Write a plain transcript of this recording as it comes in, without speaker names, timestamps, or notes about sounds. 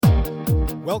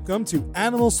Welcome to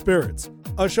Animal Spirits,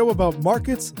 a show about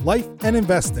markets, life, and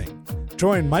investing.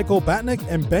 Join Michael Batnick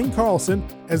and Ben Carlson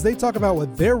as they talk about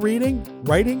what they're reading,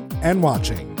 writing, and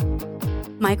watching.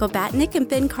 Michael Batnick and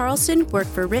Ben Carlson work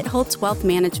for Ritholtz Wealth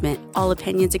Management. All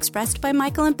opinions expressed by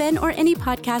Michael and Ben or any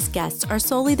podcast guests are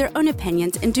solely their own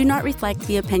opinions and do not reflect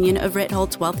the opinion of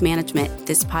Ritholtz Wealth Management.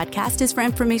 This podcast is for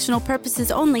informational purposes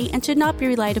only and should not be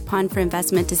relied upon for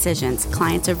investment decisions.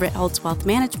 Clients of Ritholtz Wealth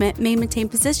Management may maintain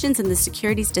positions in the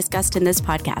securities discussed in this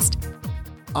podcast.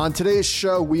 On today's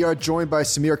show, we are joined by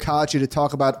Samir Kaji to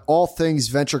talk about all things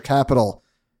venture capital.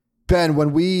 Ben,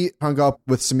 when we hung up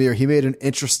with Samir, he made an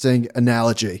interesting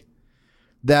analogy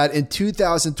that in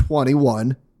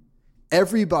 2021,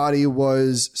 everybody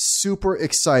was super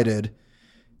excited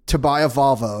to buy a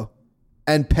Volvo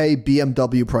and pay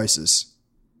BMW prices.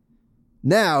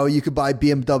 Now you could buy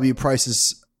BMW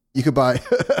prices. You could buy,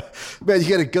 man, you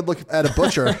get a good look at a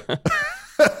butcher.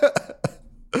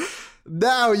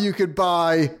 Now you could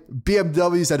buy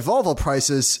BMWs at Volvo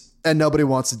prices and nobody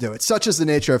wants to do it. Such is the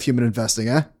nature of human investing,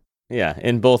 eh? Yeah,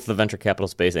 in both the venture capital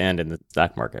space and in the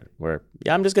stock market, where,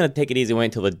 I'm just going to take it easy, wait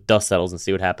until the dust settles and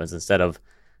see what happens instead of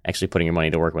actually putting your money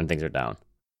to work when things are down.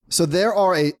 So there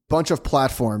are a bunch of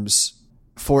platforms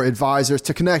for advisors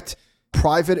to connect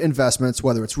private investments,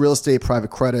 whether it's real estate, private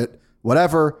credit,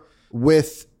 whatever,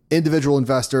 with individual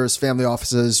investors, family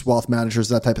offices, wealth managers,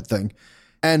 that type of thing.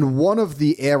 And one of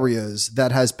the areas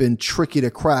that has been tricky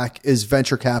to crack is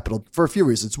venture capital for a few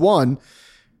reasons. One,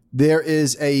 there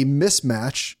is a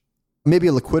mismatch, maybe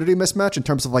a liquidity mismatch in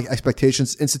terms of like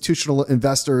expectations. Institutional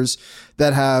investors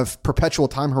that have perpetual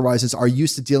time horizons are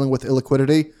used to dealing with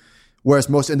illiquidity, whereas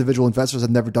most individual investors have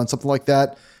never done something like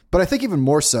that. But I think even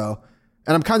more so,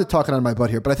 and I'm kind of talking out of my butt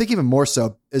here, but I think even more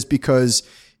so is because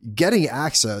getting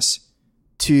access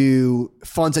to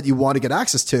funds that you want to get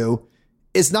access to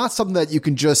is not something that you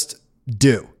can just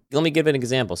do. Let me give an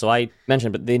example. So I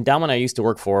mentioned, but the endowment I used to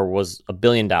work for was $1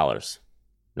 billion,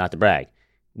 not to brag.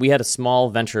 We had a small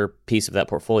venture piece of that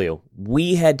portfolio.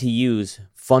 We had to use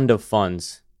fund of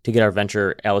funds to get our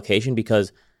venture allocation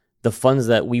because the funds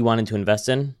that we wanted to invest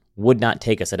in would not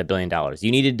take us at $1 billion.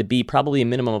 You needed to be probably a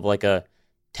minimum of like a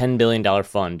 $10 billion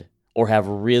fund or have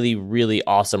really, really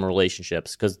awesome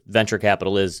relationships because venture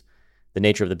capital is, the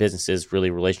nature of the business is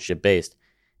really relationship based.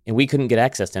 And we couldn't get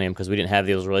access to any of them because we didn't have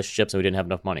those relationships and we didn't have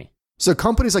enough money. So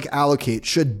companies like Allocate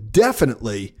should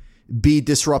definitely be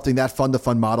disrupting that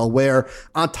fund-to-fund model where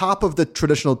on top of the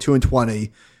traditional 2 and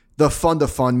 20, the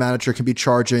fund-to-fund manager can be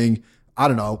charging, I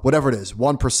don't know, whatever it is,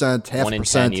 1%, 0.5%. 1 in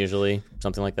 10 usually,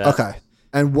 something like that. Okay.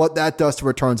 And what that does to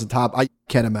returns on top, I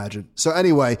can't imagine. So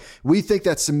anyway, we think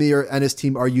that Samir and his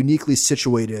team are uniquely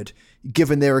situated,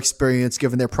 given their experience,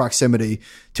 given their proximity,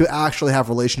 to actually have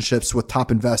relationships with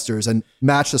top investors and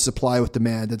match the supply with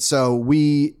demand. And so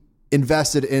we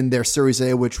invested in their Series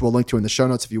A, which we'll link to in the show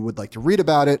notes if you would like to read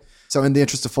about it. So in the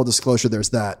interest of full disclosure,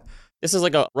 there's that. This is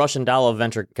like a Russian doll of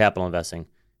venture capital investing.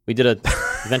 We did a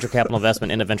venture capital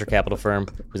investment in a venture capital firm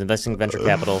who's investing venture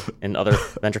capital in other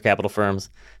venture capital firms.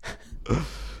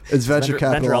 It's venture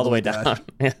capital venture all the way down.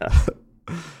 Yeah.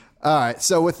 All right.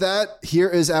 So with that, here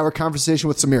is our conversation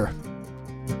with Samir.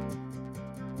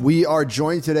 We are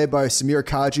joined today by Samir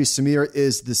Kaji. Samir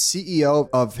is the CEO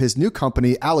of his new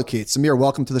company, Allocate. Samir,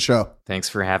 welcome to the show. Thanks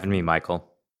for having me,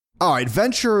 Michael. All right.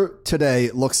 Venture today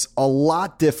looks a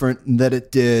lot different than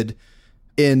it did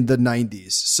in the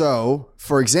 90s. So,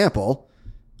 for example,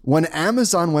 when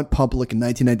Amazon went public in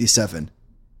 1997,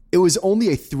 it was only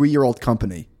a 3-year-old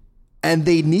company, and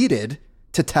they needed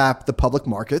to tap the public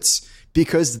markets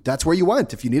because that's where you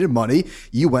went. If you needed money,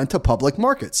 you went to public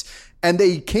markets. And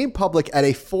they came public at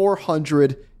a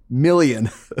 $400 million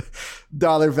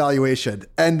valuation.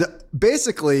 And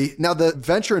basically, now the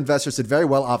venture investors did very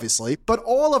well, obviously, but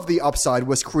all of the upside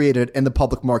was created in the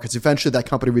public markets. Eventually, that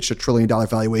company reached $1 trillion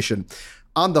valuation.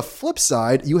 On the flip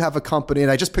side, you have a company,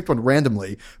 and I just picked one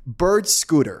randomly, Bird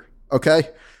Scooter, okay?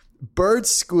 Bird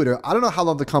Scooter, I don't know how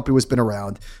long the company has been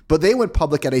around, but they went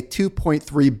public at a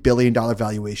 $2.3 billion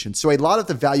valuation. So a lot of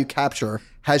the value capture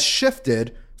has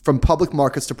shifted from public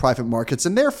markets to private markets,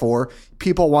 and therefore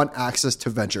people want access to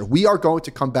venture. We are going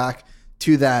to come back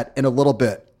to that in a little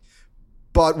bit,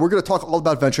 but we're going to talk all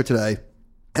about venture today.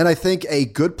 And I think a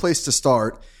good place to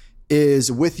start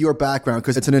is with your background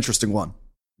because it's an interesting one.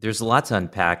 There's a lot to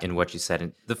unpack in what you said.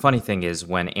 And the funny thing is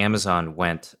when Amazon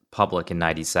went public in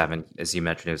 97, as you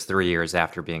mentioned, it was 3 years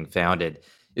after being founded,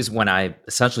 is when I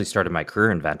essentially started my career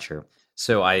in venture.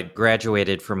 So I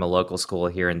graduated from a local school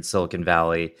here in Silicon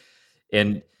Valley,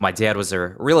 and my dad was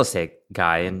a real estate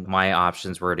guy, and my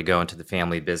options were to go into the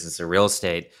family business of real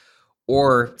estate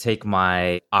or take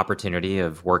my opportunity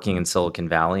of working in Silicon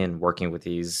Valley and working with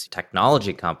these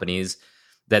technology companies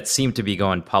that seem to be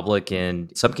going public in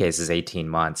some cases 18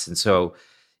 months. And so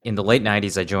in the late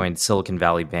 90s, I joined Silicon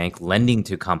Valley Bank, lending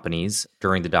to companies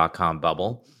during the dot-com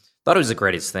bubble. Thought it was the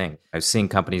greatest thing. I was seeing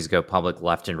companies go public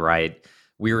left and right.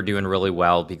 We were doing really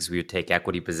well because we would take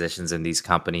equity positions in these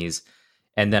companies.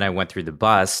 And then I went through the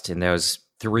bust in those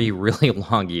 3 really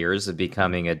long years of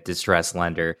becoming a distressed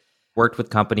lender. Worked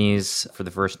with companies for the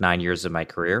first 9 years of my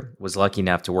career. Was lucky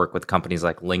enough to work with companies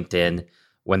like LinkedIn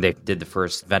when they did the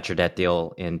first venture debt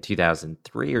deal in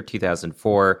 2003 or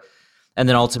 2004. And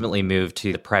then ultimately moved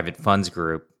to the private funds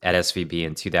group at SVB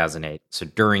in 2008. So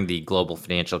during the global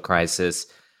financial crisis,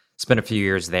 spent a few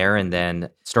years there and then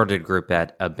started a group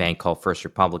at a bank called First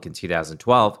Republic in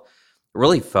 2012,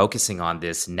 really focusing on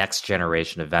this next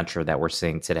generation of venture that we're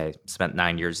seeing today. Spent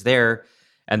 9 years there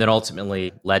and then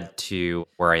ultimately led to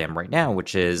where I am right now,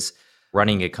 which is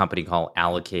running a company called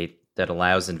Allocate that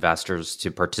allows investors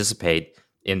to participate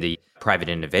in the private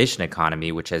innovation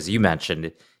economy, which, as you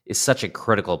mentioned, is such a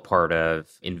critical part of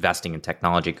investing in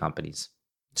technology companies.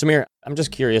 Samir, I'm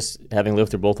just curious, having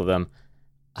lived through both of them,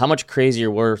 how much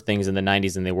crazier were things in the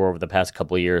 90s than they were over the past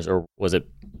couple of years, or was it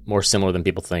more similar than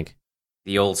people think?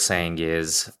 The old saying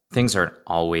is, things aren't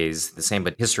always the same,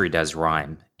 but history does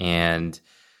rhyme. And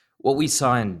what we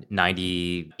saw in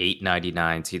 98,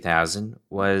 99, 2000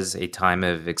 was a time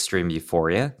of extreme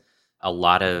euphoria, a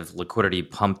lot of liquidity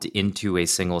pumped into a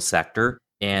single sector,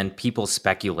 and people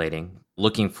speculating,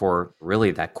 looking for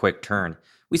really that quick turn.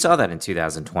 We saw that in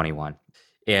 2021.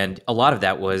 And a lot of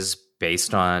that was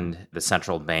based on the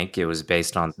central bank. It was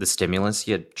based on the stimulus.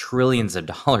 You had trillions of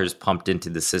dollars pumped into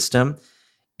the system.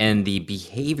 And the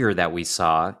behavior that we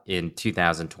saw in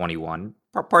 2021,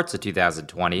 parts of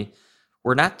 2020,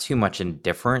 were not too much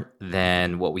indifferent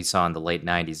than what we saw in the late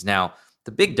 90s. Now,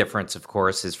 the big difference, of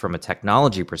course, is from a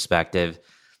technology perspective.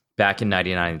 Back in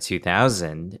 99 and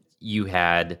 2000, you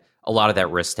had a lot of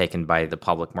that risk taken by the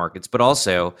public markets, but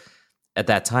also at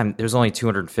that time, there's only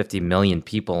 250 million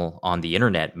people on the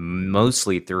internet,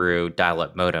 mostly through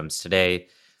dial-up modems. Today,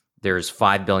 there's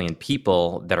 5 billion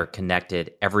people that are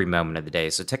connected every moment of the day.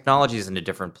 So technology is in a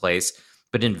different place,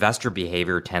 but investor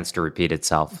behavior tends to repeat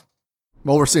itself.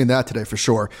 Well, we're seeing that today for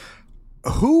sure.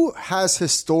 Who has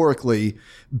historically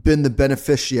been the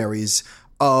beneficiaries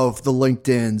of the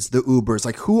LinkedIns, the Ubers?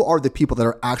 Like, who are the people that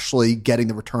are actually getting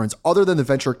the returns other than the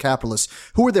venture capitalists?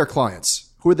 Who are their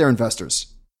clients? Who are their investors?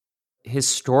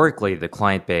 Historically, the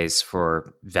client base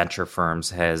for venture firms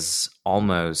has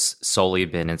almost solely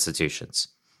been institutions,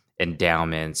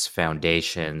 endowments,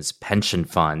 foundations, pension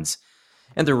funds.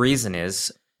 And the reason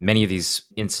is many of these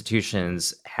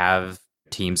institutions have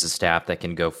teams of staff that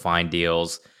can go find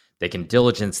deals. They can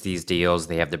diligence these deals.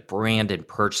 They have the brand and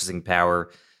purchasing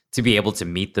power to be able to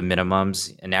meet the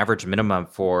minimums. An average minimum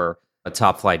for a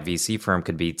top flight VC firm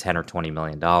could be $10 or $20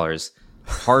 million.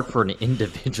 Hard for an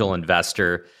individual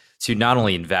investor to not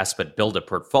only invest, but build a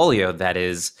portfolio that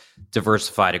is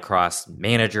diversified across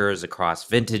managers, across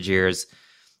vintage years.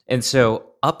 And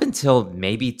so up until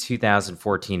maybe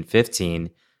 2014, 15,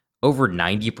 over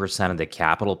 90% of the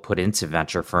capital put into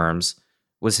venture firms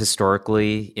was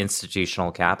historically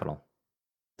institutional capital.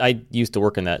 I used to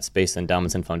work in that space,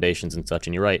 endowments and foundations and such,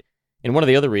 and you're right. And one of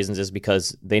the other reasons is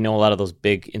because they know a lot of those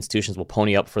big institutions will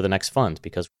pony up for the next fund,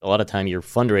 because a lot of time you're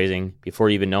fundraising before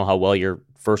you even know how well your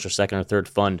first or second or third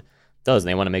fund does. And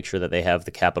they want to make sure that they have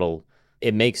the capital.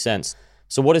 It makes sense.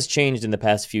 So what has changed in the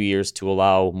past few years to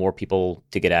allow more people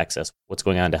to get access? What's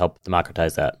going on to help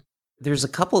democratize that? There's a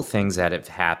couple of things that have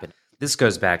happened. This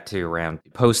goes back to around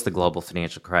post the global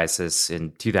financial crisis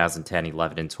in 2010,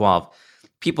 11, and 12.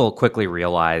 People quickly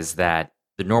realized that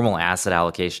the normal asset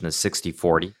allocation is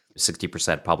 60-40,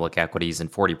 60% public equities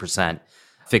and 40%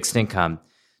 fixed income,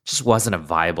 just wasn't a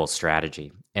viable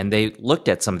strategy. And they looked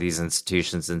at some of these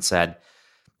institutions and said,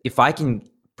 if I can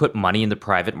put money in the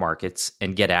private markets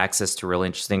and get access to really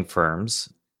interesting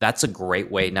firms, that's a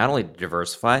great way not only to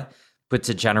diversify, but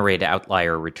to generate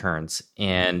outlier returns.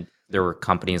 And there were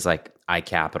companies like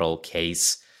iCapital,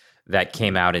 Case, that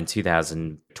came out in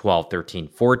 2012, 13,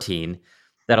 14,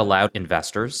 that allowed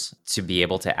investors to be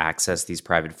able to access these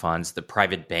private funds. The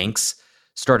private banks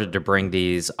started to bring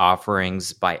these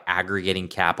offerings by aggregating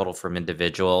capital from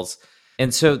individuals.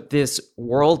 And so this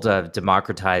world of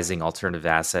democratizing alternative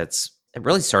assets, it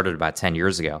really started about 10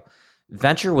 years ago.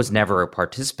 Venture was never a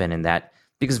participant in that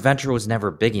because venture was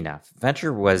never big enough.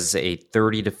 Venture was a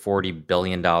 $30 to $40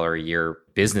 billion a year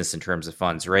business in terms of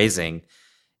funds raising.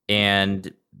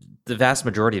 And the vast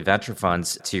majority of venture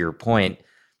funds, to your point,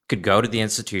 could go to the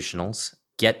institutionals,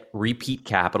 get repeat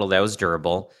capital that was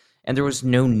durable, and there was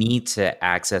no need to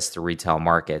access the retail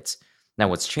markets. Now,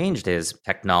 what's changed is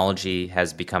technology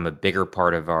has become a bigger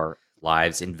part of our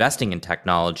lives. Investing in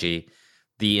technology,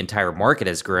 the entire market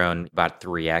has grown about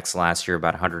 3x last year,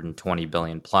 about 120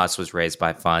 billion plus was raised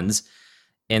by funds.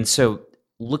 And so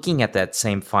looking at that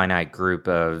same finite group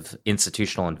of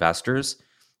institutional investors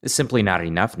is simply not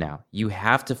enough now. You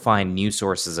have to find new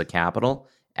sources of capital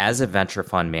as a venture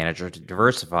fund manager to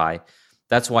diversify.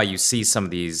 That's why you see some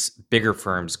of these bigger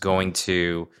firms going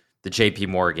to the JP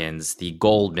Morgans, the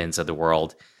Goldmans of the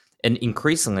world, and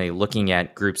increasingly looking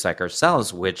at groups like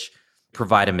ourselves, which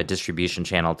provide them a distribution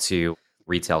channel to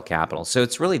retail capital. So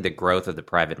it's really the growth of the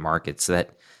private markets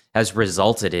that has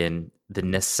resulted in the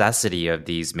necessity of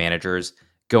these managers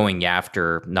going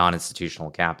after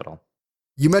non-institutional capital.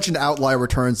 You mentioned outlier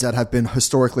returns that have been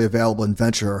historically available in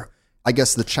venture. I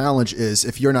guess the challenge is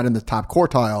if you're not in the top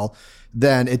quartile,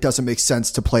 then it doesn't make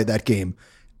sense to play that game.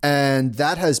 And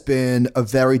that has been a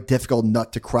very difficult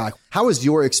nut to crack. How has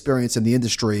your experience in the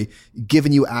industry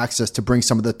given you access to bring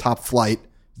some of the top flight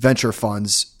venture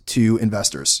funds to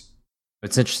investors?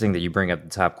 It's interesting that you bring up the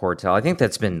top quartile. I think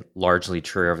that's been largely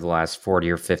true over the last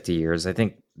 40 or 50 years. I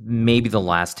think maybe the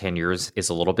last 10 years is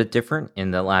a little bit different.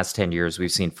 In the last 10 years,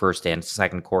 we've seen first and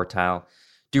second quartile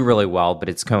do really well, but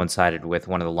it's coincided with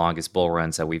one of the longest bull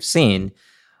runs that we've seen.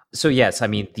 So yes, I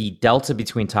mean, the delta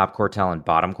between top quartile and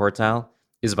bottom quartile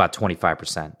is about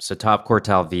 25%. So top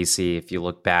quartile VC, if you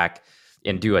look back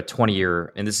and do a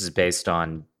 20-year, and this is based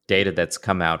on data that's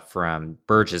come out from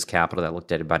Burgess Capital that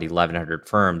looked at about 1,100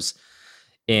 firms,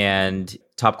 and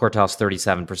top quartile is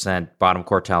 37%, bottom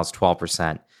quartile is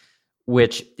 12%,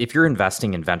 which if you're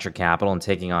investing in venture capital and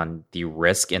taking on the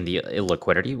risk and the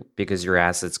illiquidity, because your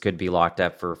assets could be locked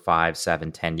up for 5,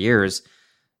 7, 10 years,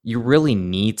 you really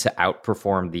need to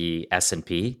outperform the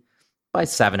S&P by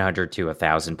 700 to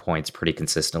 1,000 points pretty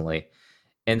consistently.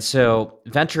 And so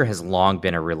venture has long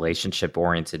been a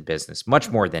relationship-oriented business, much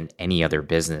more than any other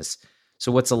business.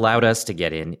 So what's allowed us to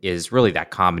get in is really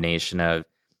that combination of,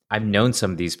 I've known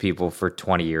some of these people for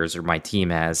 20 years, or my team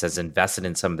has invested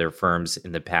in some of their firms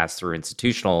in the past through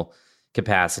institutional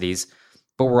capacities,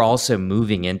 but we're also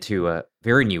moving into a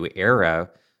very new era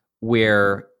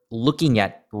where looking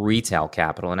at retail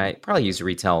capital, and I probably use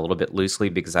retail a little bit loosely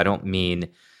because I don't mean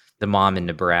the mom in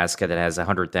Nebraska that has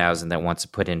 100,000 that wants to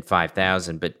put in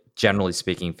 5,000, but generally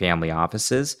speaking, family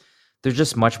offices, there's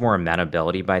just much more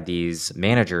amenability by these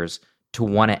managers to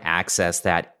want to access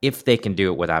that if they can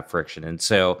do it without friction. And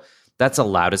so that's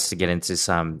allowed us to get into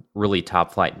some really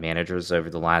top flight managers over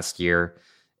the last year.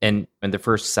 And in the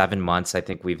first 7 months, I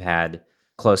think we've had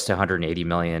close to 180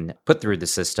 million put through the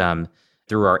system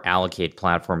through our Allocate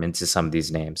platform into some of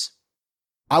these names.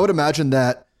 I would imagine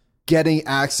that getting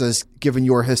access, given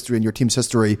your history and your team's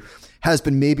history, has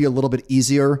been maybe a little bit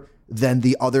easier than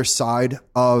the other side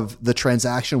of the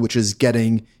transaction, which is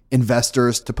getting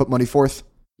investors to put money forth.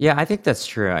 Yeah, I think that's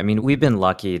true. I mean, we've been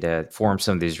lucky to form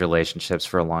some of these relationships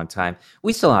for a long time.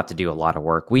 We still have to do a lot of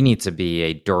work. We need to be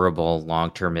a durable,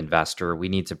 long-term investor. We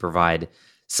need to provide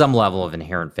some level of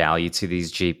inherent value to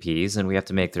these GPs, and we have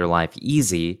to make their life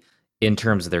easy in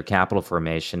terms of their capital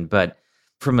formation. But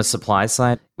from a supply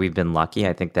side, we've been lucky.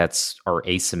 I think that's our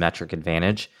asymmetric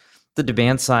advantage. The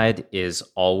demand side is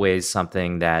always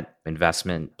something that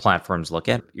investment platforms look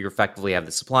at. You effectively have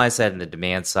the supply side and the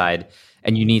demand side,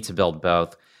 and you need to build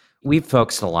both. We've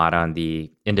focused a lot on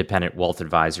the independent wealth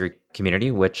advisory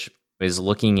community, which is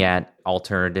looking at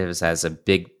alternatives as a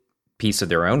big piece of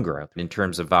their own growth in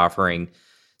terms of offering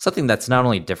something that's not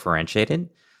only differentiated,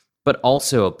 but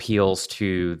also appeals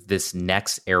to this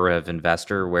next era of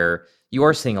investor where you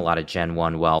are seeing a lot of Gen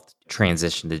 1 wealth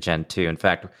transition to Gen 2. In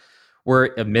fact, we're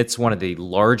amidst one of the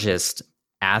largest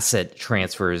asset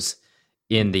transfers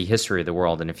in the history of the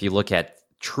world. And if you look at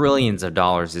trillions of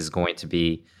dollars is going to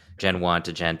be Gen 1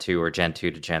 to Gen 2 or Gen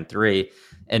 2 to Gen 3.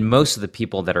 And most of the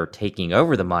people that are taking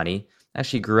over the money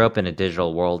actually grew up in a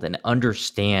digital world and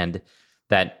understand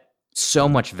that so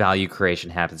much value creation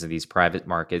happens in these private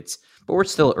markets. But we're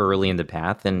still early in the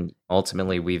path. And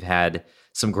ultimately, we've had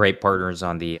some great partners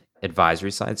on the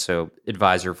advisory side. So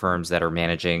advisor firms that are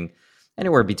managing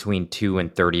anywhere between 2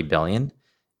 and 30 billion,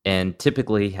 and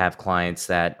typically have clients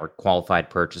that are qualified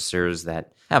purchasers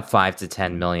that have $5 to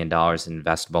 $10 million in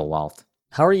investable wealth.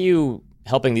 How are you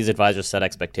helping these advisors set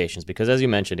expectations? Because as you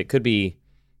mentioned, it could be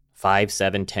 5,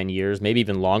 7, 10 years, maybe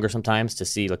even longer sometimes to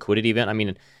see liquidity event. I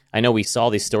mean, I know we saw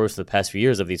these stories for the past few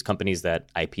years of these companies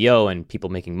that IPO and people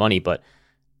making money, but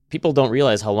people don't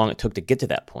realize how long it took to get to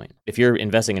that point. If you're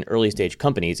investing in early stage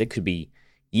companies, it could be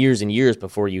years and years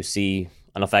before you see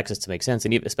enough access to make sense.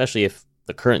 And especially if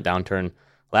the current downturn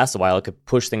lasts a while, it could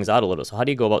push things out a little. So how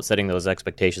do you go about setting those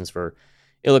expectations for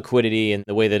illiquidity and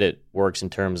the way that it works in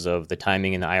terms of the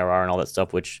timing and the IRR and all that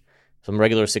stuff, which some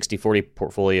regular 60-40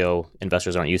 portfolio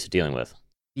investors aren't used to dealing with?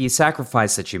 The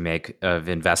sacrifice that you make of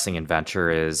investing in venture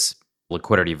is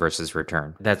liquidity versus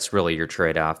return. That's really your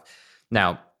trade-off.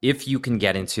 Now, if you can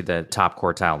get into the top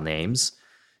quartile names,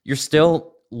 you're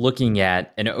still looking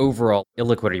at an overall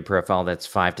illiquidity profile that's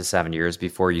 5 to 7 years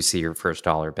before you see your first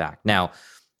dollar back. Now,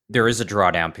 there is a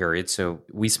drawdown period, so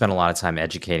we spend a lot of time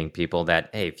educating people that,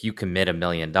 hey, if you commit $1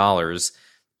 million,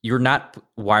 you're not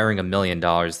wiring $1 million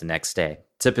the next day.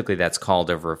 Typically, that's called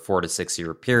over a 4 to 6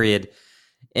 year period.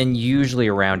 And usually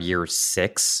around year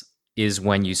 6 is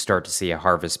when you start to see a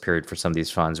harvest period for some of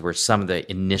these funds, where some of the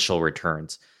initial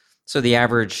returns. So the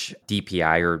average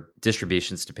DPI, or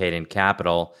distributions to paid in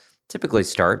capital, typically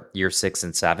start year 6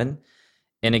 and 7.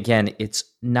 And again, it's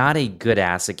not a good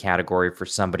asset category for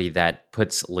somebody that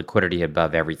puts liquidity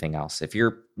above everything else. If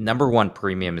your number one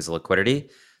premium is liquidity,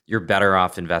 you're better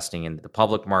off investing in the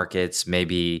public markets,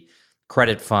 maybe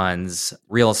credit funds,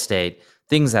 real estate,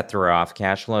 things that throw off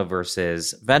cash flow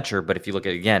versus venture. But if you look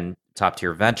at, again, top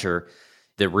tier venture,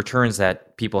 the returns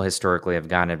that people historically have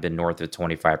gotten have been north of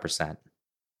 25%.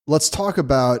 Let's talk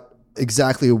about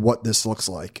exactly what this looks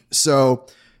like. So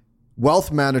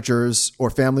wealth managers or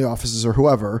family offices or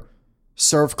whoever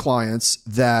serve clients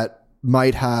that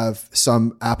might have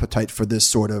some appetite for this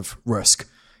sort of risk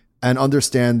and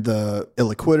understand the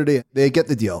illiquidity. They get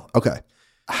the deal. Okay.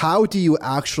 How do you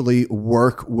actually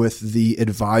work with the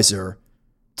advisor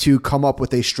to come up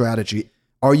with a strategy?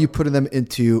 Are you putting them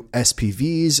into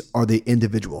SPVs? Are they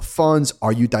individual funds?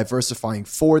 Are you diversifying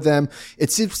for them?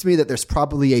 It seems to me that there's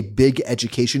probably a big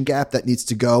education gap that needs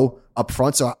to go up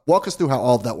front. So walk us through how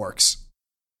all of that works.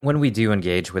 When we do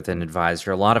engage with an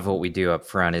advisor, a lot of what we do up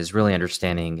front is really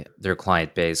understanding their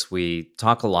client base. We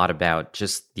talk a lot about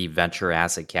just the venture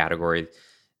asset category.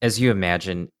 As you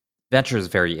imagine, venture is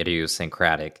very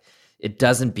idiosyncratic. It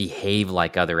doesn't behave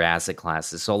like other asset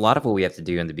classes. So a lot of what we have to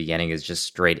do in the beginning is just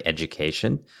straight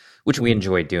education, which we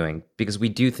enjoy doing because we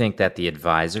do think that the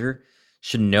advisor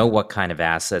should know what kind of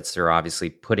assets they're obviously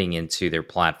putting into their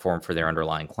platform for their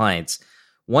underlying clients.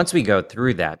 Once we go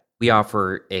through that, we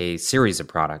offer a series of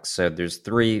products. So there's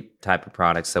 3 types of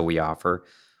products that we offer.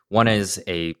 One is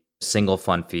a single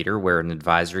fund feeder where an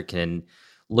advisor can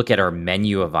look at our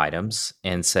menu of items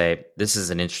and say, this is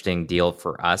an interesting deal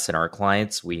for us and our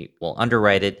clients. We will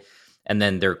underwrite it. And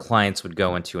then their clients would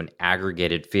go into an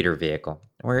aggregated feeder vehicle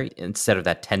where instead of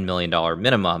that $10 million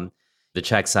minimum, the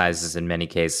check sizes in many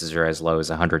cases are as low as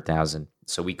 $100,000.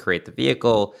 So we create the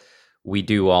vehicle. We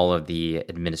do all of the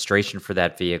administration for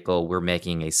that vehicle. We're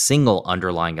making a single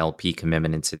underlying LP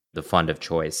commitment into the fund of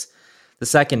choice. The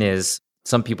second is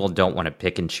some people don't want to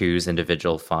pick and choose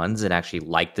individual funds and actually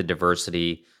like the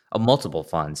diversity of multiple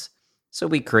funds. So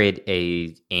we create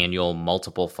an annual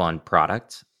multiple fund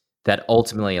product that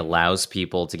ultimately allows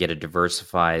people to get a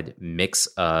diversified mix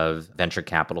of venture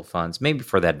capital funds, maybe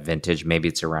for that vintage, maybe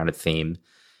it's around a theme.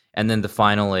 And then the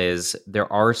final is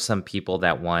there are some people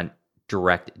that want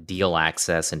direct deal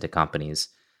access into companies.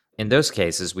 In those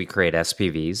cases, we create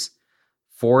SPVs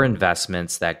for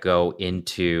investments that go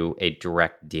into a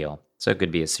direct deal. So it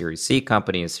could be a Series C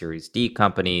company, a Series D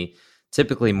company,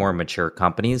 typically more mature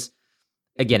companies.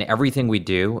 Again, everything we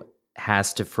do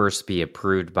has to first be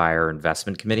approved by our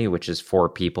investment committee, which is 4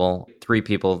 people, 3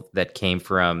 people that came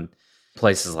from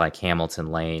places like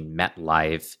Hamilton Lane,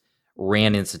 MetLife,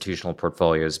 ran institutional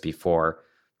portfolios before.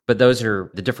 But those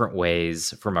are the different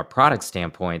ways from a product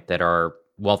standpoint that our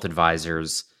wealth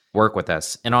advisors work with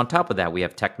us. And on top of that, we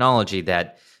have technology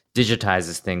that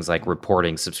digitizes things like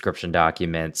reporting, subscription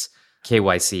documents,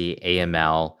 KYC,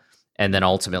 AML, and then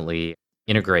ultimately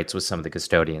integrates with some of the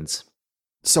custodians.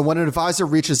 So when an advisor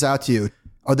reaches out to you,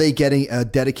 are they getting a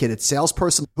dedicated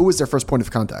salesperson? Who is their first point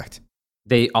of contact?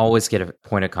 They always get a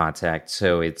point of contact.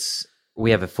 So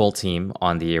we have a full team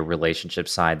on the relationship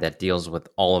side that deals with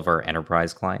all of our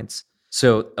enterprise clients.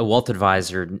 So a wealth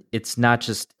advisor, it's not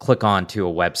just click on to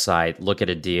a website, look at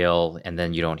a deal, and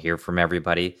then you don't hear from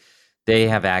everybody. They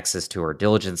have access to our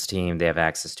diligence team. They have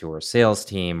access to our sales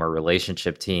team, our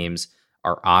relationship teams,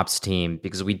 our ops team,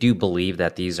 because we do believe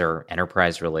that these are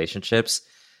enterprise relationships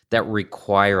that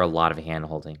require a lot of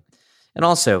handholding. And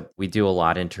also, we do a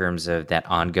lot in terms of that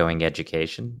ongoing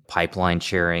education, pipeline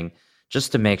sharing,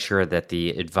 just to make sure that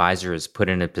the advisor is put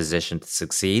in a position to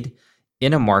succeed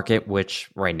in a market which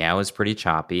right now is pretty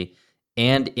choppy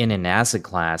and in an asset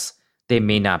class they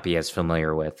may not be as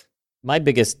familiar with. My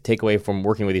biggest takeaway from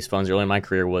working with these funds early in my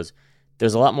career was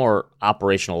there's a lot more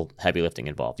operational heavy lifting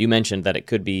involved. You mentioned that it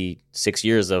could be 6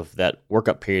 years of that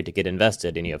workup period to get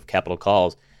invested, and you have capital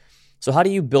calls. So how do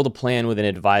you build a plan with an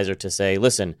advisor to say,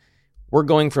 listen, we're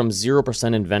going from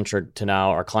 0% in venture to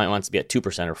now our client wants to be at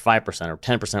 2% or 5% or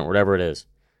 10%, whatever it is,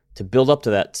 to build up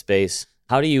to that space?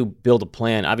 How do you build a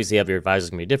plan? Obviously, your advisors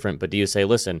going to be different, but do you say,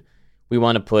 listen, we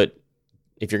want to put,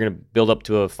 if you're going to build up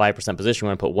to a 5% position, we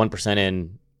want to put 1%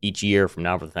 in each year from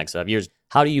now for the next 5 years?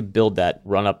 How do you build that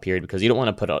run-up period? Because you don't want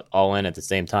to put it all in at the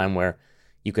same time where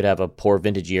you could have a poor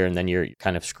vintage year and then you're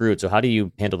kind of screwed. So how do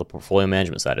you handle the portfolio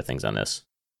management side of things on this?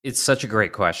 It's such a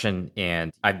great question.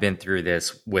 And I've been through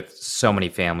this with so many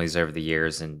families over the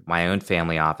years. And my own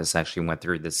family office actually went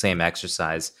through the same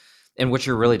exercise. And what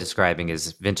you're really describing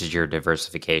is vintage year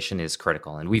diversification is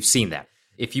critical. And we've seen that.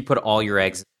 If you put all your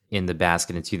eggs in the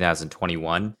basket in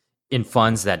 2021, in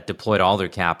funds that deployed all their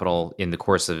capital in the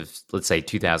course of, let's say,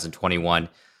 2021,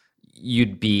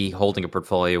 you'd be holding a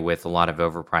portfolio with a lot of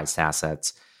overpriced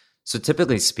assets. So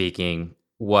typically speaking,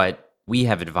 what we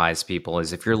have advised people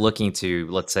is if you're looking to,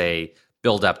 let's say,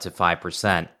 build up to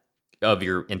 5% of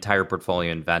your entire portfolio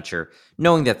in venture,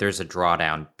 knowing that there's a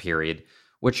drawdown period,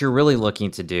 what you're really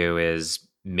looking to do is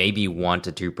maybe 1%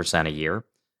 to 2% a year.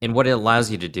 And what it allows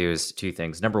you to do is two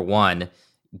things. Number one,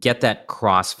 get that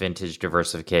cross-vintage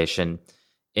diversification.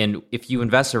 And if you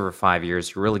invest over 5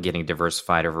 years, you're really getting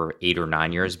diversified over 8 or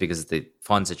 9 years because the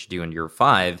funds that you do in year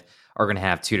 5 are going to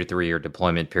have 2 to 3 year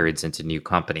deployment periods into new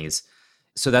companies.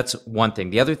 So that's one thing.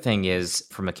 The other thing is,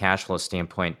 from a cash flow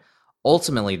standpoint,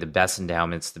 ultimately the best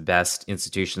endowments, the best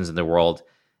institutions in the world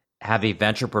have a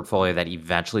venture portfolio that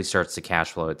eventually starts to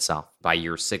cash flow itself. By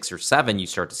year 6 or 7, you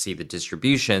start to see the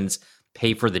distributions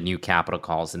pay for the new capital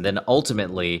calls. And then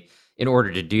ultimately, in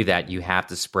order to do that, you have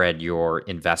to spread your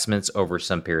investments over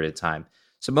some period of time.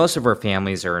 So most of our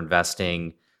families are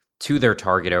investing to their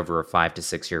target over a 5 to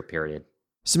 6 year period.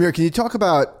 Samir, can you talk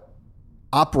about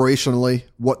operationally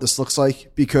what this looks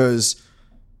like? Because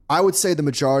I would say the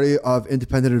majority of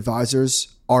independent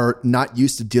advisors are not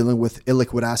used to dealing with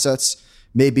illiquid assets.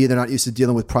 Maybe they're not used to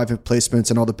dealing with private placements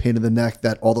and all the pain in the neck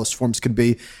that all those forms can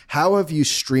be. How have you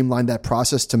streamlined that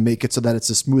process to make it so that it's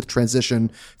a smooth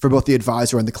transition for both the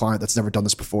advisor and the client that's never done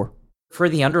this before? For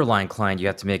the underlying client, you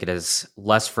have to make it as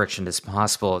less friction as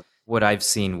possible. What I've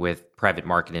seen with private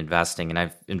market investing, and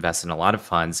I've invested in a lot of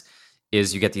funds,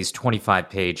 is you get these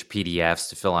 25-page PDFs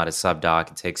to fill out a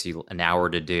subdoc. It takes you an hour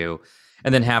to do.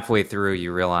 And then halfway through,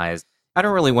 you realize, I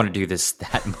don't really want to do this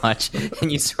that much.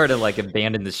 And you sort of like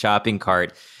abandon the shopping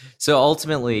cart. So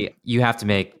ultimately, you have to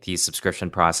make the subscription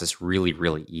process really,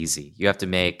 really easy. You have to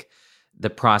make the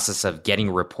process of getting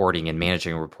reporting and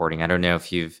managing reporting. I don't know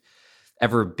if you've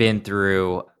ever been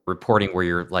through reporting where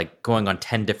you're like going on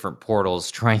 10 different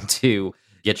portals trying to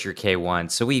get your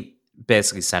K1. So we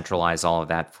basically centralize all of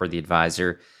that for the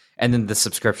advisor. And then the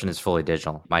subscription is fully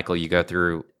digital. Michael, you go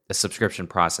through a subscription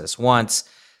process once.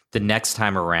 The next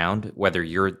time around, whether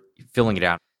you're filling it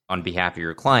out on behalf of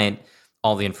your client,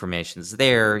 all the information's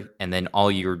there. And then all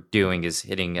you're doing is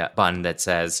hitting a button that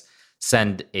says,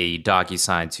 send a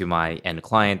DocuSign to my end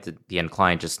client. The end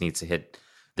client just needs to hit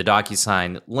the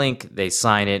DocuSign link, they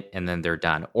sign it, and then they're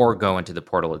done, or go into the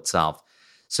portal itself.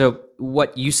 So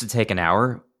what used to take an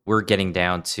hour, we're getting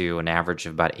down to an average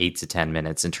of about 8 to 10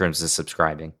 minutes in terms of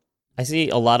subscribing. I see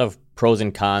a lot of pros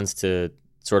and cons to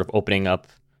sort of opening up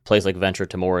a place like venture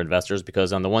to more investors,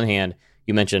 because on the one hand,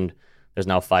 you mentioned there's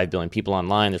now 5 billion people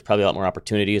online. There's probably a lot more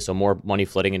opportunities. So more money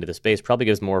flooding into the space probably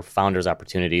gives more founders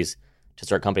opportunities to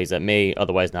start companies that may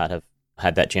otherwise not have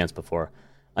had that chance before.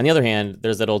 On the other hand,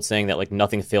 there's that old saying that like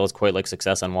nothing fails quite like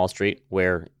success on Wall Street,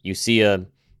 where you see a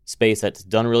space that's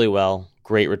done really well,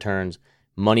 great returns,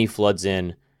 money floods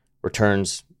in,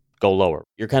 returns go lower.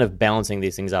 You're kind of balancing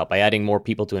these things out by adding more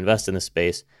people to invest in the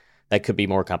space. That could be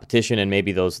more competition, and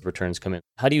maybe those returns come in.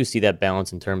 How do you see that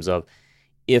balance in terms of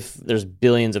if there's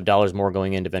billions of dollars more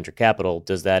going into venture capital,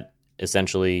 does that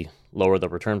essentially lower the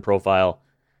return profile?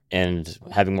 And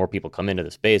having more people come into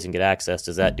the space and get access,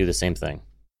 does that do the same thing?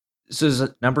 So there's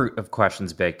a number of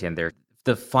questions baked in there.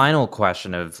 The final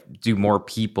question of, do more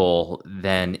people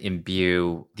then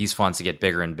imbue these funds to get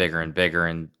bigger and bigger and bigger,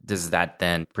 and does that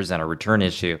then present a return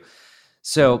issue?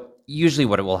 So usually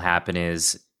what will happen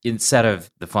is, instead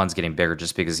of the funds getting bigger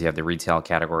just because you have the retail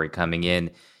category coming in,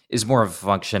 is more of a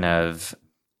function of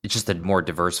it's just a more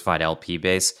diversified LP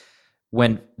base.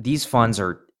 When these funds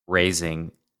are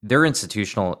raising, their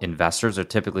institutional investors are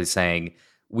typically saying,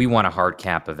 we want a hard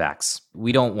cap of X.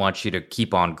 We don't want you to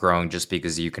keep on growing just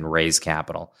because you can raise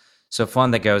capital. So a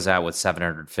fund that goes out with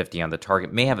 750 on the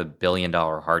target may have $1 billion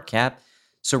hard cap.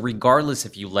 So regardless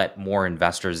if you let more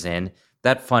investors in,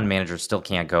 that fund manager still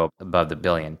can't go above the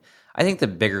billion. I think the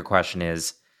bigger question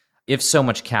is, if so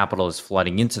much capital is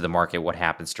flooding into the market, what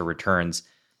happens to returns?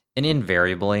 And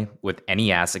invariably, with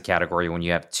any asset category, when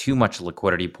you have too much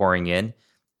liquidity pouring in,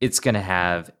 it's going to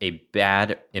have a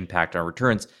bad impact on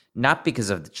returns, not because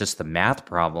of just the math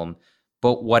problem,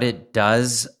 but what it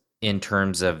does in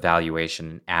terms of valuation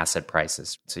and asset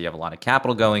prices. So you have a lot of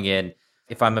capital going in.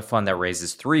 If I'm a fund that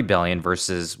raises $3 billion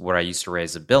versus what I used to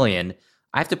raise $1 billion,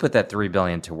 I have to put that $3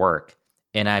 billion to work.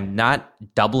 And I'm not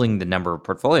doubling the number of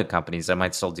portfolio companies. I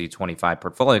might still do 25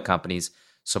 portfolio companies.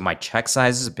 So my check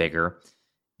size is bigger.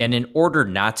 And in order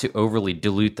not to overly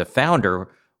dilute the founder,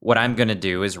 what I'm going to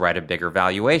do is write a bigger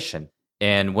valuation.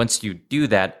 And once you do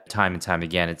that time and time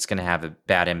again, it's going to have a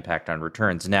bad impact on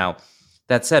returns. Now,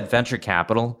 that said, venture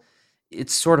capital,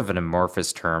 it's sort of an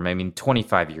amorphous term. I mean,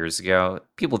 25 years ago,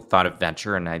 people thought of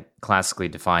venture, and I classically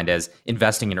defined as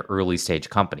investing in early stage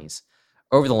companies.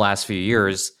 Over the last few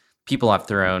years, people have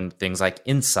thrown things like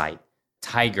Insight,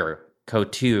 Tiger,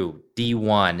 Coatue,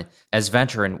 D1 as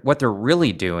venture. And what they're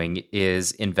really doing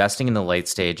is investing in the late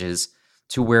stages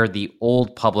to where the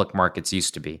old public markets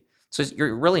used to be. So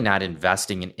you're really not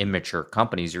investing in immature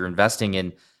companies. You're investing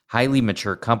in highly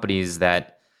mature companies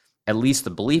that, at least the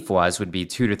belief was, would be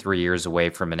 2 to 3 years away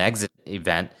from an exit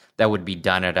event that would be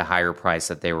done at a higher price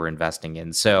that they were investing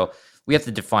in. So we have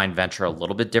to define venture a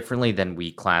little bit differently than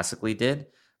we classically did.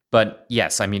 But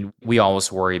yes, I mean, we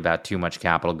always worry about too much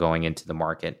capital going into the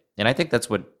market. And I think that's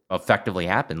what effectively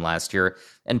happened last year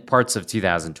and parts of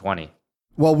 2020.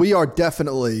 Well, we are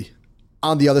definitely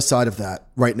on the other side of that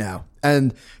right now.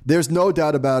 And there's no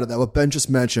doubt about it that what Ben just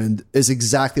mentioned is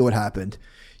exactly what happened.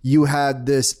 You had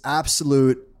this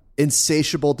absolute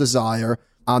insatiable desire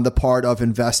on the part of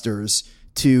investors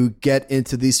to get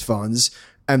into these funds,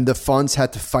 and the funds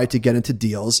had to fight to get into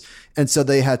deals. And so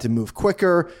they had to move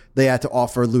quicker. They had to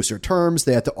offer looser terms.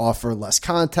 They had to offer less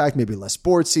contact, maybe less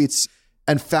board seats.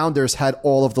 And founders had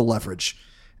all of the leverage.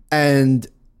 And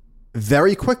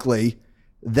very quickly,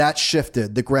 that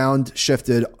shifted. The ground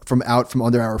shifted from out from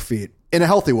under our feet in a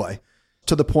healthy way,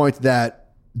 to the point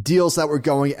that deals that were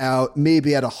going out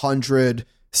maybe at 100,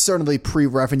 certainly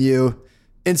pre-revenue,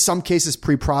 in some cases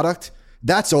pre-product,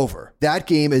 that's over. That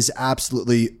game is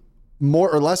absolutely more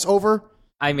or less over.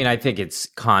 I mean, I think it's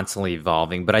constantly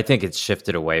evolving, but I think it's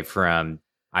shifted away from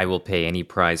I will pay any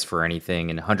price for anything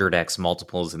and 100x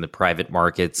multiples in the private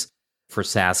markets for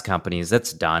SaaS companies.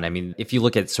 That's done. I mean, if you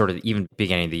look at sort of even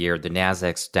beginning of the year, the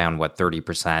Nasdaq's down,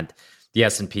 30%. The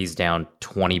S&P's down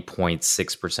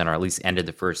 20.6%, or at least ended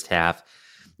the first half.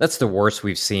 That's the worst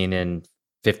we've seen in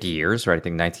 50 years, right? I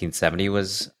think 1970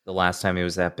 was the last time it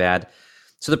was that bad.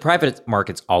 So the private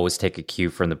markets always take a cue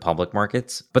from the public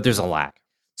markets, but there's a lag.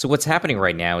 So what's happening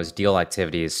right now is deal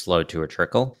activity is slowed to a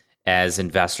trickle as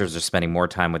investors are spending more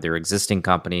time with their existing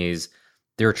companies.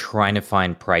 They're trying to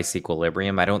find price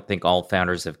equilibrium. I don't think all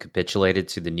founders have capitulated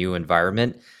to the new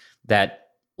environment that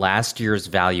last year's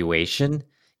valuation,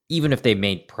 even if they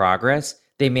made progress,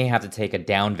 they may have to take a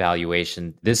down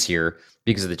valuation this year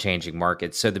because of the changing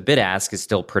market. So the bid ask is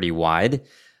still pretty wide.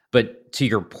 But to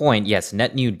your point, yes,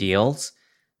 net new deals,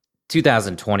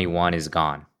 2021 is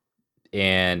gone.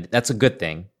 And that's a good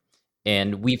thing.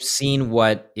 And we've seen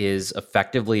what is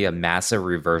effectively a massive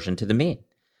reversion to the mean.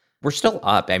 We're still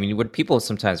up. I mean, what people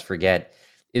sometimes forget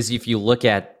is if you look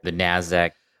at the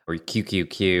NASDAQ or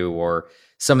QQQ or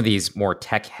some of these more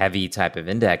tech-heavy type of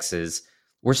indexes,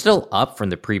 we're still up from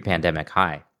the pre-pandemic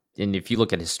high. And if you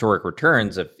look at historic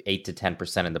returns of 8 to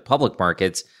 10% in the public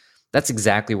markets, that's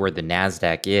exactly where the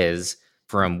NASDAQ is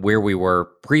from where we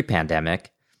were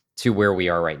pre-pandemic to where we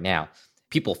are right now.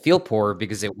 People feel poor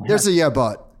because it... There's a yeah,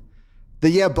 but. The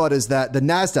yeah, but is that the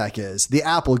NASDAQ is, the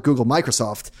Apple, Google,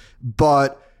 Microsoft,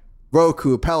 but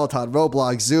Roku, Peloton,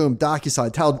 Roblox, Zoom,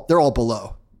 DocuSign, they're all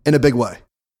below in a big way.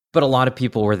 But a lot of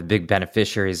people were the big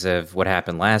beneficiaries of what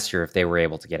happened last year if they were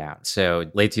able to get out. So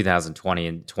late 2020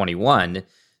 and 21,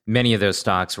 many of those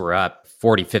stocks were up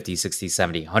 40, 50, 60,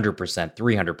 70, 100%,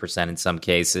 300% in some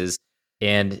cases.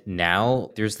 And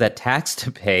now there's that tax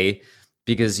to pay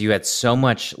because you had so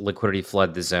much liquidity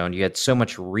flood the zone. You had so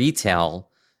much retail.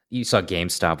 You saw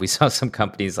GameStop. We saw some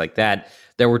companies like that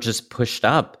were just pushed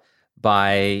up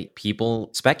by people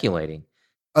speculating.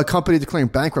 A company declaring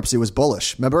bankruptcy was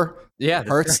bullish. Remember? Yeah.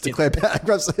 Hertz declared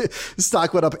bankruptcy. The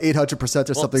stock went up 800%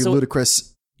 or something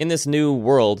ludicrous. In this new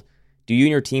world, do you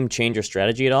and your team change your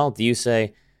strategy at all? Do you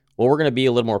say, well, we're going to be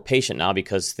a little more patient now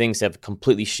because things have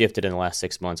completely shifted in the last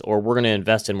 6 months, or we're going to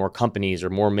invest in more companies or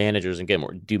more managers and get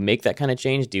more? Do you make that kind of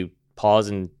change? Do you pause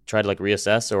and try to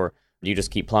reassess, or do you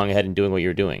just keep plowing ahead and doing what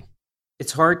you're doing?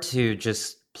 It's hard to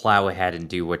just plow ahead and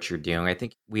do what you're doing. I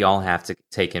think we all have to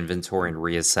take inventory and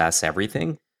reassess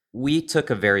everything. We took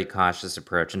a very cautious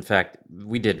approach. In fact,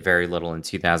 we did very little in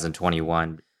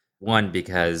 2021. One,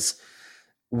 because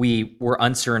we were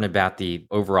uncertain about the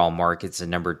overall markets,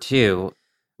 and number two,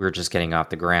 we were just getting off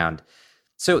the ground.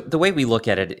 So the way we look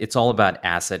at it, it's all about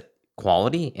asset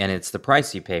quality, and it's the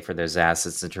price you pay for those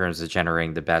assets in terms of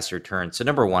generating the best return. So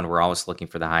number one, we're always looking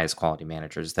for the highest quality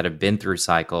managers that have been through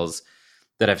cycles,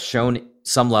 that have shown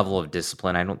some level of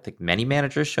discipline. I don't think many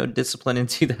managers showed discipline in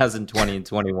 2020 and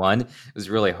 21. It was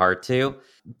really hard to.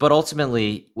 But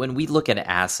ultimately, when we look at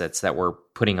assets that we're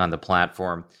putting on the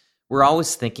platform, we're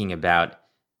always thinking about,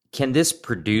 can this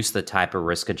produce the type of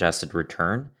risk-adjusted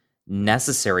return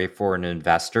necessary for an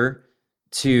investor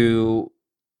to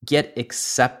get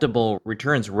acceptable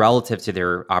returns relative to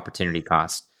their opportunity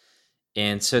cost?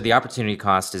 And so the opportunity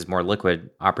cost is more liquid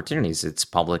opportunities. It's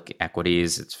public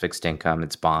equities, it's fixed income,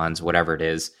 it's bonds, whatever it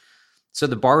is. So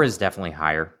the bar is definitely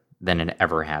higher than it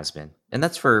ever has been. And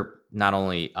that's for not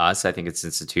only us, I think it's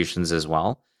institutions as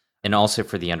well, and also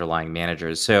for the underlying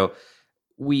managers. So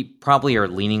we probably are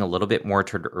leaning a little bit more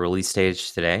toward early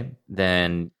stage today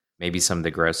than maybe some of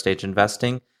the growth stage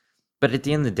investing. But at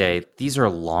the end of the day, these are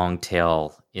long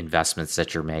tail investments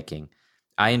that you're making.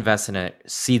 I invest in a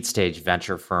seed stage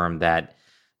venture firm that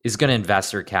is going to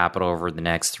invest their capital over the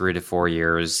next 3 to 4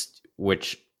 years,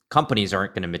 which companies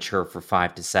aren't going to mature for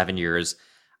 5 to 7 years.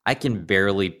 I can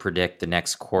barely predict the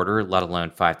next quarter, let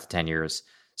alone 5 to 10 years.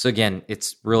 So again,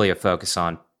 it's really a focus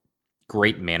on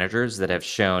great managers that have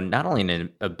shown not only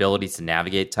an ability to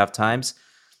navigate tough times,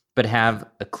 but have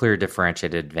a clear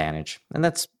differentiated advantage. And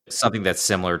that's something that's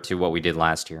similar to what we did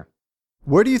last year.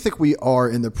 Where do you think we are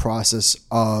in the process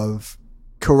of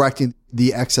correcting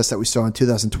the excess that we saw in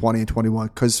 2020 and 21?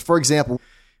 Because, for example,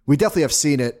 we definitely have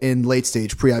seen it in late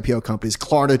stage pre-IPO companies.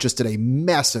 Klarna just did a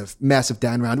massive, massive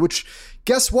down round, which,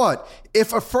 guess what?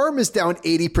 If a firm is down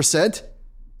 80%,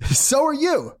 so are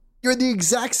you. You're in the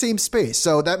exact same space.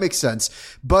 So that makes sense.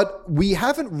 But we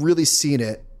haven't really seen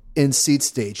it in seed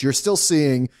stage. You're still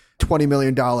seeing $20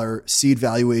 million seed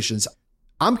valuations.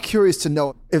 I'm curious to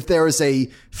know if there is a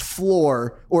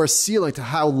floor or a ceiling to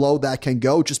how low that can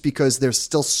go, just because there's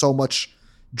still so much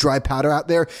dry powder out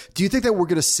there. Do you think that we're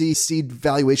going to see seed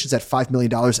valuations at $5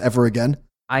 million ever again?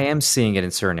 I am seeing it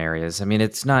in certain areas. I mean,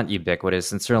 it's not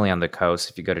ubiquitous, and certainly on the coast,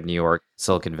 if you go to New York,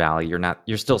 Silicon Valley,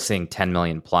 you're still seeing 10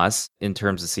 million plus in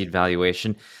terms of seed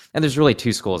valuation. And there's really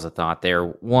two schools of thought there.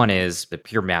 One is the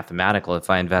pure mathematical. If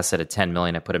I invest at a 10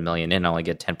 million, I put $1 million in, I only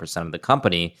get 10% of the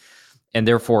company. And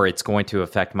therefore, it's going to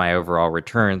affect my overall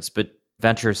returns. But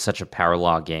venture is such a power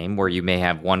law game where you may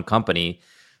have one company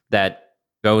that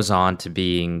goes on to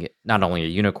being not only a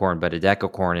unicorn, but a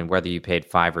decacorn. And whether you paid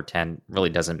 5 or 10 really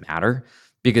doesn't matter.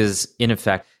 Because in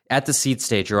effect, at the seed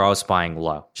stage, you're always buying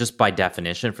low. Just by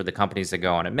definition, for the companies that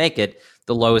go on and make it,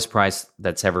 the lowest price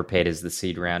that's ever paid is the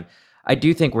seed round. I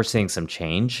do think we're seeing some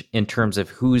change in terms of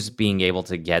who's being able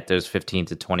to get those $15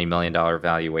 to $20 million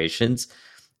valuations.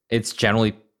 It's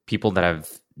generally people that have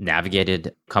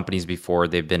navigated companies before,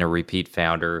 they've been a repeat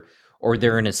founder, or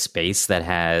they're in a space that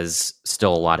has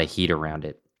still a lot of heat around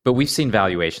it. But we've seen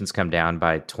valuations come down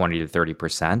by 20 to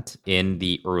 30% in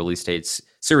the early stage,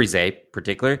 Series A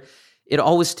particular. It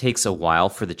always takes a while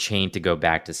for the chain to go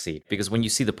back to seed, because when you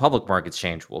see the public markets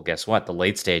change, well, guess what? The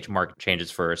late stage market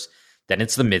changes first, then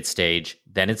it's the mid stage,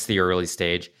 then it's the early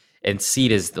stage, and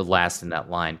seed is the last in that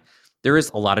line. There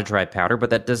is a lot of dry powder, but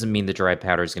that doesn't mean the dry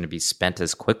powder is going to be spent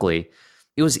as quickly.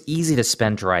 It was easy to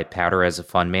spend dry powder as a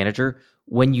fund manager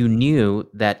when you knew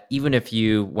that even if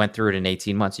you went through it in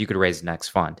 18 months, you could raise the next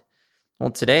fund.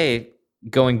 Well, today,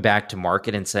 going back to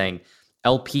market and saying,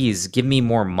 LPs, give me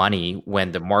more money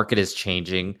when the market is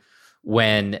changing,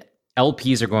 when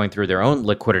LPs are going through their own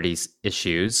liquidity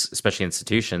issues, especially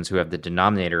institutions who have the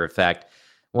denominator effect,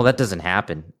 well, that doesn't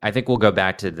happen. I think we'll go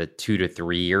back to the 2 to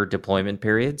 3 year deployment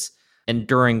periods, and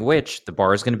during which the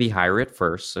bar is going to be higher at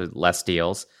first, so less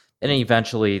deals, and then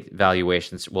eventually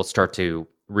valuations will start to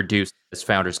reduce as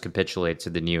founders capitulate to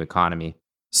the new economy.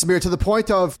 Samir, to the point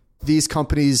of these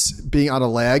companies being on a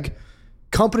lag,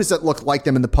 companies that look like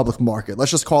them in the public market,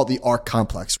 let's just call it the ARK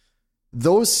complex,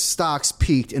 those stocks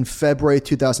peaked in February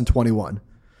 2021.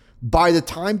 By the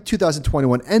time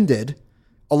 2021 ended,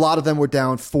 a lot of them were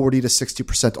down 40 to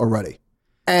 60% already.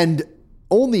 And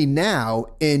only now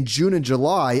in June and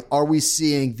July are we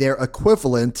seeing their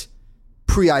equivalent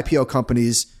pre-IPO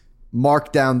companies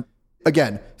marked down.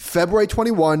 Again, February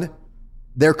 21,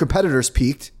 their competitors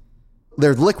peaked.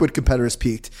 Their liquid competitors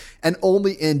peaked. And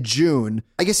only in June,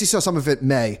 I guess you saw some of it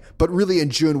May, but really in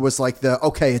June was like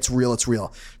okay, it's real, it's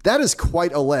real. That is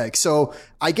quite a leg. So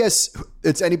I guess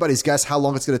it's anybody's guess how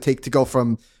long it's going to take to go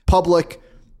from public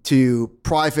to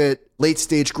private, late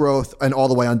stage growth, and all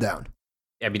the way on down?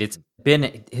 I mean, it's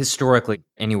been historically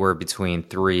anywhere between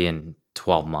 3 and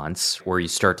 12 months where you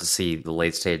start to see the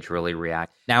late stage really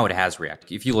react. Now it has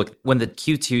reacted. If you look, when the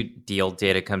Q2 deal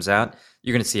data comes out,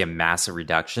 you're going to see a massive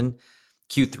reduction.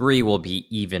 Q3 will be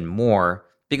even more,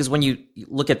 because when you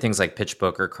look at things like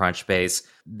PitchBook or Crunchbase,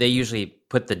 they usually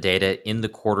put the data in the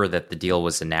quarter that the deal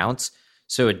was announced.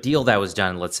 So a deal that was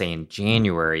done, let's say in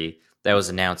January, that was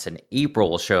announced in April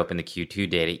will show up in the Q2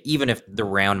 data, even if the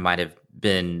round might have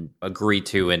been agreed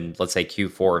to in, let's say,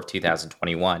 Q4 of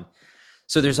 2021.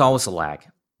 So there's always a lag.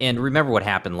 And remember what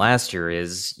happened last year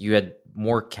is you had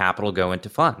more capital go into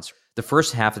funds. The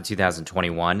first half of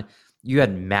 2021, you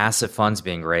had massive funds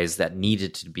being raised that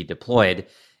needed to be deployed,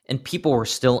 and people were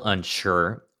still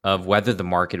unsure of whether the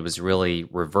market was really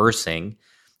reversing.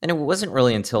 And it wasn't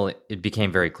really until it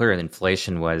became very clear that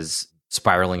inflation was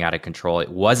spiraling out of control. It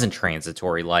wasn't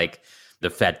transitory like the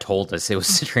Fed told us it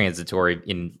was transitory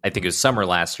in, I think it was summer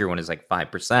last year when it was like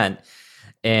 5%.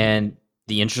 And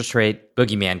the interest rate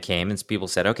boogeyman came and people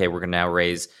said, okay, we're going to now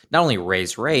not only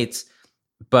raise rates,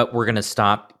 but we're going to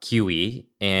stop QE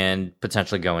and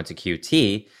potentially go into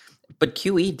QT. But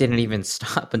QE didn't even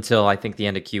stop until I think the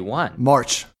end of Q1.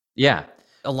 March. Yeah.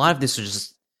 A lot of this was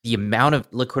just the amount of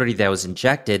liquidity that was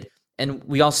injected. And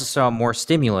we also saw more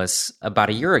stimulus about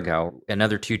a year ago,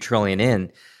 another $2 trillion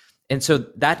in. And so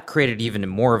that created even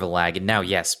more of a lag. And now,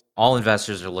 yes, all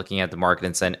investors are looking at the market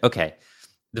and saying, okay,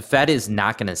 the Fed is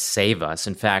not going to save us.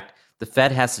 In fact, the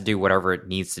Fed has to do whatever it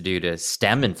needs to do to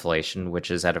stem inflation,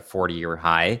 which is at a 40-year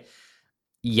high.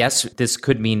 Yes, this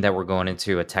could mean that we're going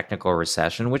into a technical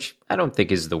recession, which I don't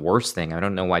think is the worst thing. I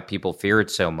don't know why people fear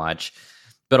it so much.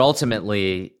 But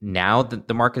ultimately, now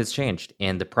the market has changed,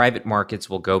 and the private markets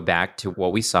will go back to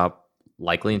what we saw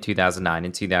likely in 2009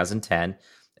 and 2010,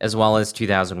 as well as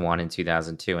 2001 and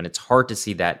 2002. And it's hard to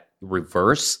see that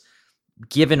reverse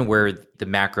given where the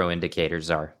macro indicators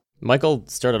are. Michael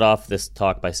started off this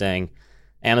talk by saying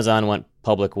Amazon went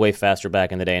public way faster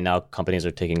back in the day, and now companies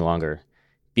are taking longer.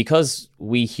 Because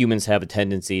we humans have a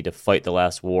tendency to fight the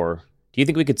last war, do you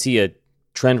think we could see a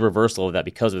trend reversal of that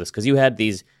because of this? Because you had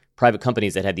these private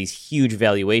companies that had these huge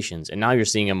valuations, and now you're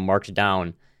seeing them marked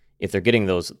down if they're getting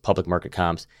those public market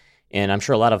comps. And I'm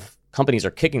sure a lot of companies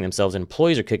are kicking themselves,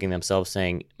 employees are kicking themselves,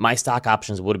 saying, my stock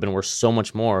options would have been worth so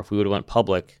much more if we would have went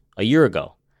public a year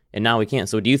ago, and now we can't.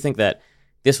 So do you think that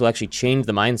this will actually change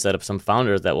the mindset of some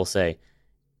founders that will say,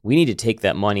 we need to take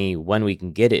that money when we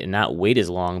can get it and not wait as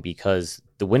long because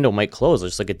the window might close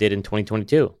just like it did in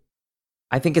 2022?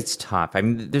 I think it's tough. I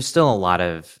mean, there's still a lot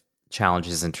of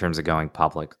challenges in terms of going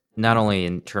public, not only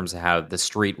in terms of how the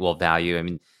street will value. I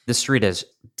mean, the street has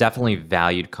definitely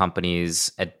valued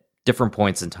companies at different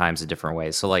points in times in different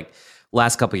ways. So like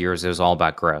last couple of years, it was all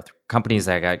about growth. Companies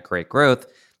that got great growth,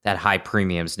 that high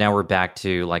premiums. Now we're back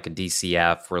to like a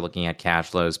DCF. We're looking at cash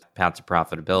flows, path to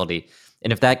profitability.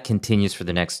 And if that continues for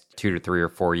the next 2 to 3 or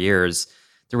 4 years,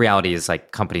 the reality is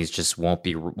like companies just won't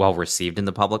be well received in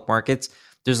the public markets.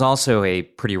 There's also a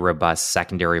pretty robust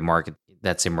secondary market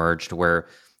that's emerged where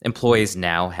employees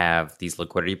now have these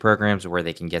liquidity programs where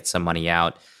they can get some money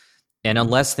out. And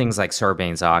unless things like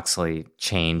Sarbanes-Oxley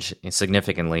change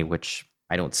significantly, which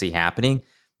I don't see happening,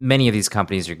 many of these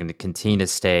companies are going to continue to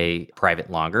stay private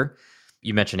longer.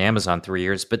 You mentioned Amazon 3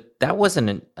 years, but that wasn't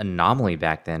an anomaly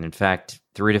back then. In fact,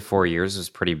 3 to 4 years was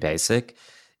pretty basic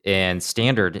and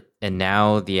standard. And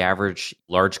now the average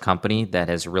large company that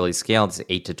has really scaled is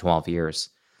 8 to 12 years.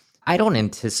 I don't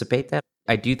anticipate that.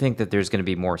 I do think that there's going to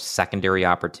be more secondary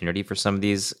opportunity for some of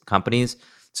these companies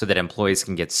so that employees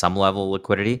can get some level of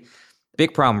liquidity.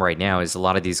 Big problem right now is a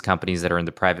lot of these companies that are in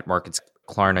the private markets.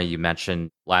 Klarna, you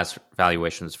mentioned, last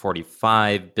valuation was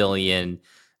 $45 billion.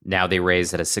 Now they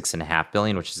raised at a $6.5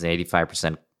 billion, which is an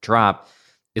 85% drop,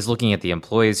 is looking at the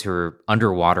employees who are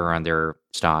underwater on their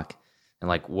stock and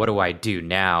like, what do I do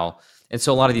now? And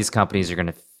so a lot of these companies are going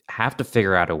to have to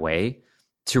figure out a way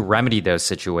to remedy those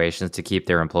situations to keep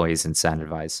their employees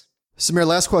incentivized. Samir,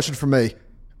 last question for me.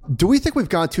 Do we think we've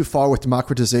gone too far with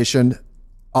democratization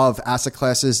of asset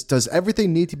classes? Does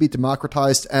everything need to be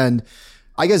democratized? And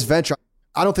I guess venture,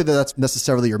 I don't think that that's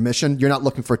necessarily your mission. You're not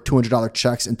looking for $200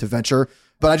 checks into venture,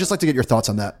 but I'd just like to get your thoughts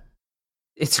on that.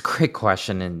 It's a great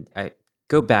question. And I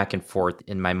go back and forth,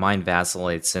 and my mind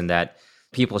vacillates in that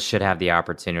people should have the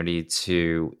opportunity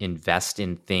to invest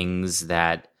in things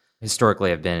that historically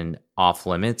have been off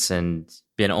limits and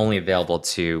been only available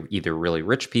to either really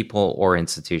rich people or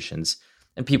institutions.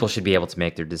 And people should be able to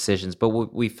make their decisions. But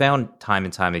what we found time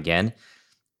and time again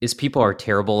is people are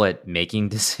terrible at making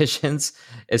decisions,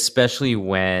 especially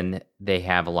when they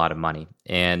have a lot of money.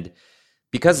 And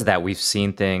Because of that, we've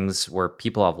seen things where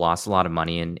people have lost a lot of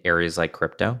money in areas like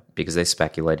crypto because they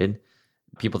speculated.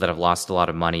 People that have lost a lot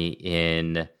of money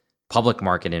in public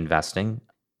market investing.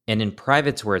 And in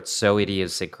privates where it's so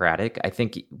idiosyncratic, I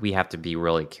think we have to be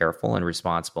really careful and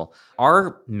responsible.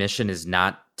 Our mission is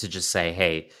not to just say,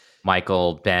 hey,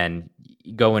 Michael, Ben,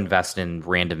 go invest in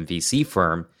random VC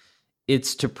firm.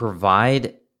 It's to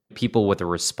provide people with a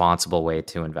responsible way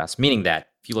to invest, meaning that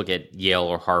if you look at Yale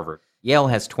or Harvard, Yale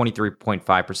has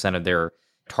 23.5% of their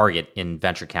target in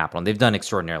venture capital, and they've done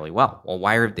extraordinarily well. Well,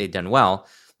 why have they done well?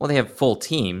 Well, they have full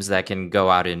teams that can go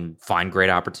out and find great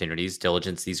opportunities,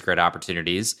 diligence these great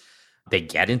opportunities. They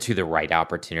get into the right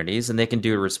opportunities, and they can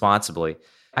do it responsibly.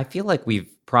 I feel like we've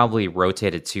probably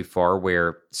rotated too far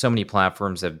where so many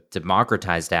platforms have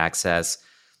democratized access,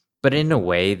 but in a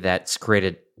way that's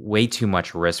created way too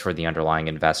much risk for the underlying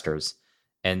investors.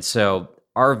 And so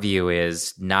our view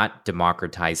is not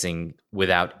democratizing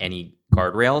without any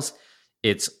guardrails.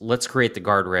 It's let's create the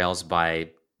guardrails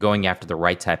by going after the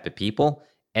right type of people,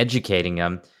 educating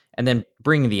them, and then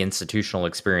bringing the institutional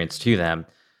experience to them.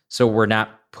 So we're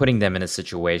not putting them in a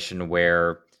situation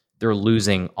where they're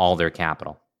losing all their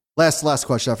capital. Last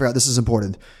question. I forgot this is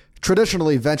important.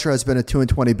 Traditionally, venture has been a 2 and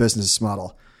 20 business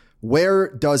model. Where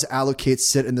does Allocate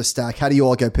sit in the stack? How do you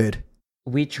all get paid?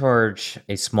 We charge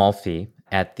a small fee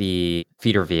at the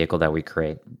feeder vehicle that we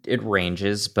create. It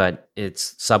ranges, but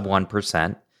it's sub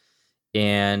 1%.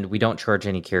 And we don't charge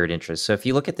any carried interest. So if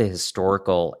you look at the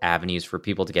historical avenues for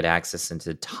people to get access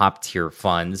into top tier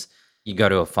funds, you go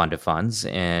to a fund of funds,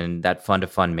 and that fund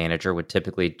of fund manager would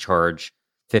typically charge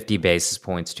 50 basis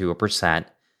points to 1%,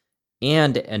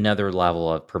 and another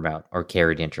level of promote or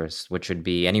carried interest, which would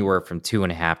be anywhere from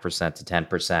 2.5% to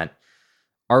 10%.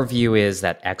 Our view is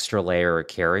that extra layer of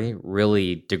carry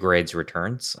really degrades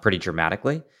returns pretty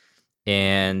dramatically.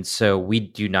 And so we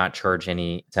do not charge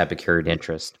any type of carried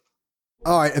interest.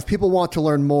 All right. If people want to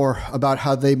learn more about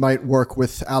how they might work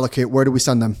with Allocate, where do we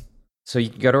send them? So you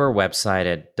can go to our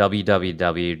website at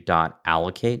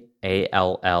www.allocate,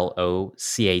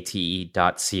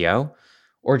 allocate.co,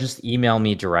 or just email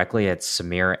me directly at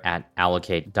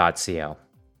samir@allocate.co.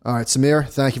 All right, Samir,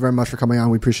 thank you very much for coming on.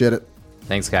 We appreciate it.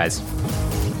 Thanks, guys.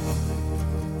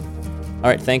 All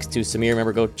right, thanks to Samir.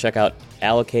 Remember, go check out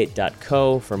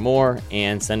allocate.co for more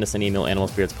and send us an email,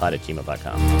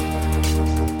 animalspiritspod@gmail.com.